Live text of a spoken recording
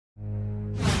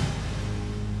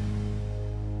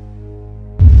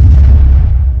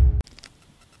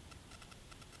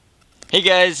Hey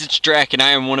guys, it's Drac, and I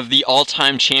am one of the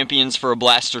all-time champions for a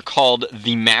blaster called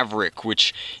the Maverick,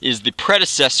 which is the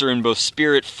predecessor in both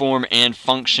spirit, form, and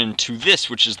function to this,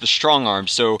 which is the Strongarm.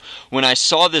 So when I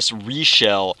saw this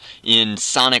reshell in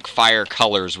Sonic Fire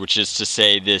colors, which is to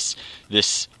say this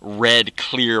red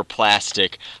clear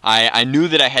plastic, I knew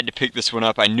that I had to pick this one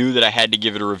up. I knew that I had to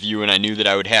give it a review, and I knew that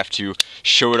I would have to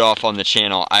show it off on the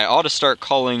channel. I ought to start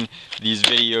calling these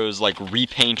videos like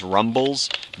repaint rumbles,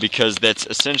 because that's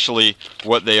essentially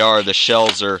what they are. The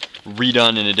shells are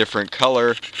redone in a different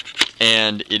color,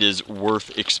 and it is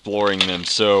worth exploring them.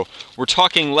 So we're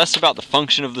talking less about the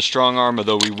function of the Strongarm,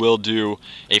 although we will do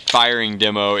a firing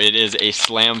demo. It is a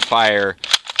slam fire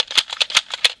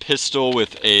pistol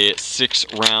with a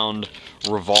 6-round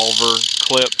revolver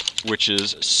clip, which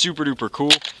is super duper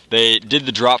cool. They did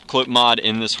the drop clip mod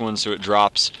in this one, so it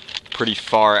drops pretty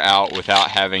far out without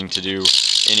having to do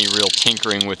any real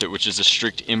tinkering with it, which is a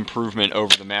strict improvement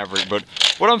over the Maverick. But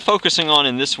what I'm focusing on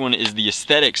in this one is the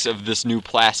aesthetics of this new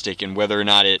plastic and whether or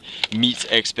not it meets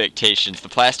expectations. The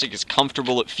plastic is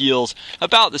comfortable. It feels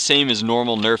about the same as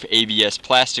normal Nerf ABS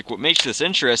plastic. What makes this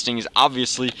interesting is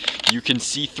obviously you can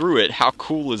see through it. How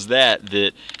cool is that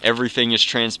everything is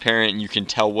transparent and you can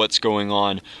tell what's going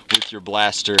on with your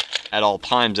blaster at all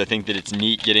times. I think that it's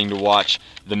neat getting to watch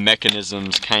the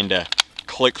mechanisms kind of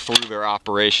click through their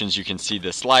operations. You can see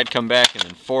the slide come back and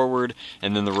then forward,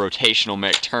 and then the rotational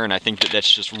mech turn. I think that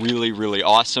that's just really, really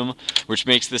awesome, which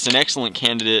makes this an excellent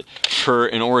candidate for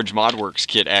an Orange ModWorks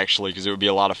kit, actually, because it would be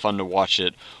a lot of fun to watch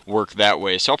it work that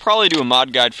way. So I'll probably do a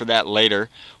mod guide for that later,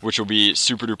 which will be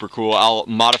super duper cool. I'll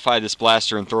modify this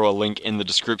blaster and throw a link in the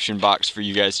description box for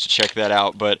you guys to check that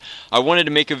out. But I wanted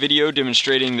to make a video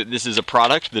demonstrating that this is a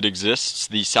product that exists.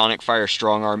 The Sonic Fire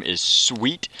Strongarm is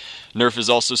sweet. Nerf has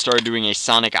also started doing a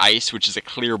Sonic Ice, which is a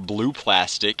clear blue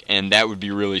plastic, and that would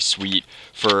be really sweet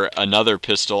for another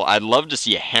pistol. I'd love to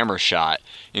see a hammer shot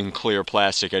in clear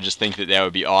plastic. I just think that that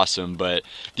would be awesome. But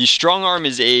the Strongarm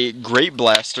is a great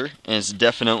blaster, and it's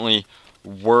definitely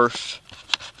worth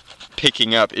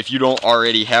picking up if you don't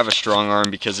already have a Strongarm,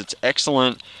 because it's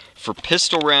excellent for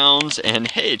pistol rounds.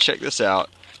 And hey, check this out.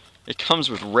 It comes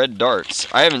with red darts.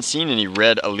 I haven't seen any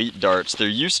red Elite darts. There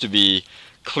used to be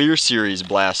Clear Series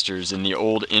blasters in the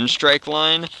old N-Strike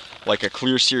line, like a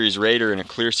Clear Series Raider and a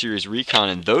Clear Series Recon,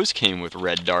 and those came with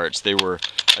red darts. They were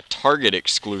a Target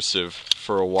exclusive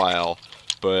for a while,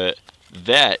 but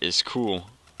that is cool.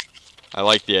 I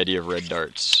like the idea of red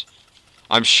darts.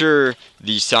 I'm sure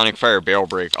the Sonic Fire Barrel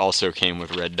Break also came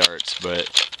with red darts,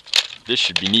 but this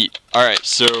should be neat. Alright,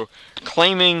 so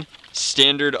claiming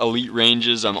standard Elite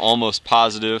ranges, I'm almost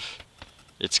positive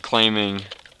it's claiming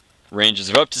ranges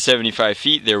of up to 75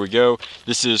 feet. There we go.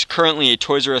 This is currently a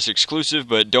Toys R Us exclusive,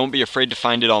 but don't be afraid to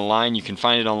find it online. You can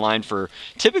find it online for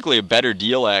typically a better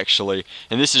deal, actually.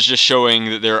 And this is just showing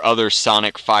that there are other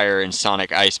Sonic Fire and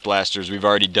Sonic Ice blasters. We've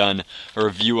already done a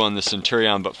review on the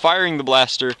Centurion, but firing the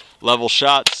blaster, level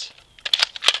shots.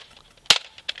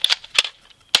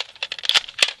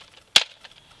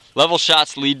 Level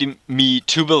shots lead me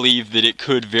to believe that it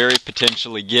could very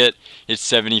potentially get its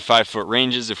 75-foot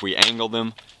ranges if we angle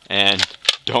them and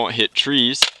don't hit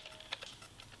trees.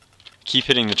 Keep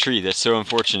hitting the tree, that's so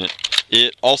unfortunate.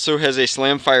 It also has a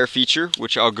slam fire feature,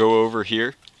 which I'll go over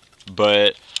here,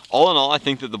 but all in all, I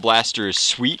think that the blaster is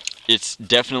sweet. It's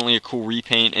definitely a cool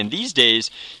repaint, and these days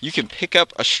you can pick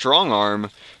up a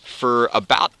Strongarm for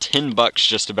about 10 bucks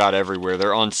just about everywhere.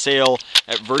 They're on sale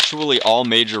at virtually all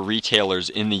major retailers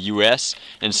in the US,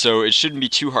 and so it shouldn't be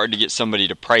too hard to get somebody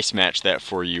to price match that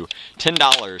for you.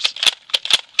 $10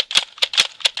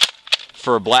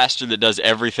 for a blaster that does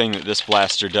everything that this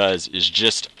blaster does is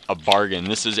just a bargain.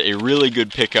 This is a really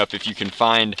good pickup if you can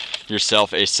find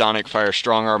yourself a Sonic Fire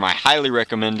Strongarm. I highly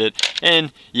recommend it.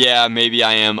 And yeah, maybe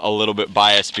I am a little bit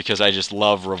biased because I just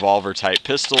love revolver type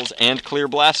pistols and clear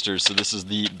blasters, so this is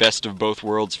the best of both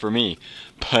worlds for me.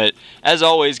 But as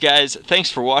always, guys,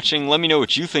 thanks for watching. Let me know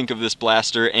what you think of this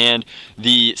blaster and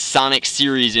the Sonic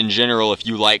series in general, if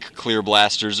you like clear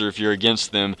blasters or if you're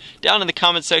against them, down in the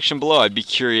comment section below. I'd be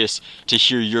curious to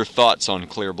hear your thoughts on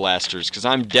clear blasters, because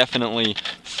I'm definitely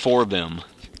for them.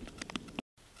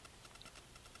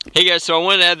 Hey guys, so I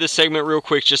wanted to add this segment real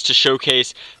quick just to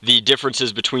showcase the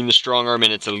differences between the Strongarm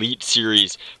and its Elite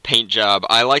Series paint job.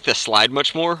 I like the slide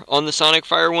much more on the Sonic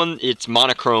Fire one. It's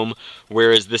monochrome,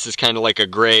 whereas this is kind of like a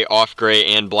gray, off gray,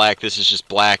 and black. This is just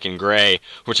black and gray,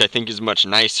 which I think is much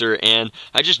nicer, and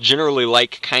I just generally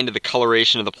like kind of the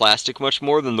coloration of the plastic much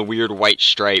more than the weird white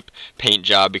stripe paint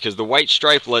job, because the white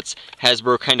stripe lets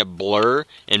Hasbro kind of blur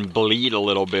and bleed a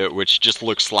little bit, which just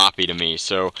looks sloppy to me.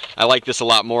 So I like this a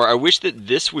lot more. I wish that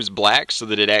this was black so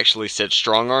that it actually said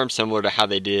Strongarm, similar to how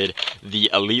they did the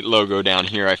Elite logo down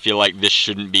here. I feel like this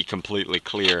shouldn't be completely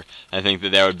clear. I think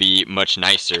that that would be much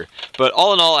nicer. But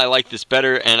all in all, I like this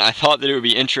better, and I thought that it would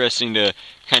be interesting to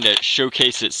kind of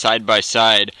showcase it side by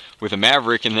side with a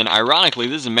Maverick. And then ironically,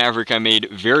 this is a Maverick I made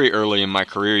very early in my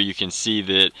career. You can see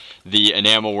that the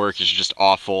enamel work is just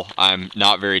awful. I'm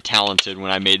not very talented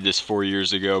when I made this 4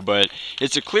 years ago, but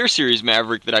it's a clear series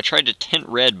Maverick that I tried to tint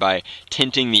red by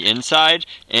tinting the inside,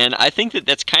 and I think that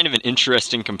that's kind of an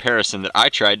interesting comparison, that I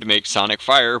tried to make Sonic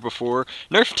Fire before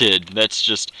Nerf did. That's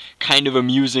just kind of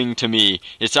amusing to me.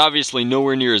 It's obviously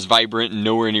nowhere near as vibrant and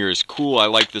nowhere near as cool. I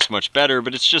like this much better,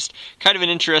 but it's just kind of an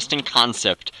interesting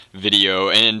concept video,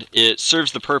 and it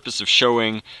serves the purpose of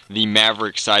showing the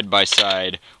Maverick side by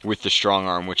side with the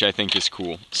Strongarm, which I think is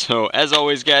cool. So as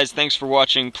always, guys, thanks for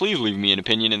watching. Please leave me an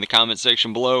opinion in the comment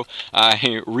section below.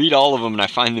 I read all of them and I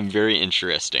find them very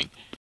interesting.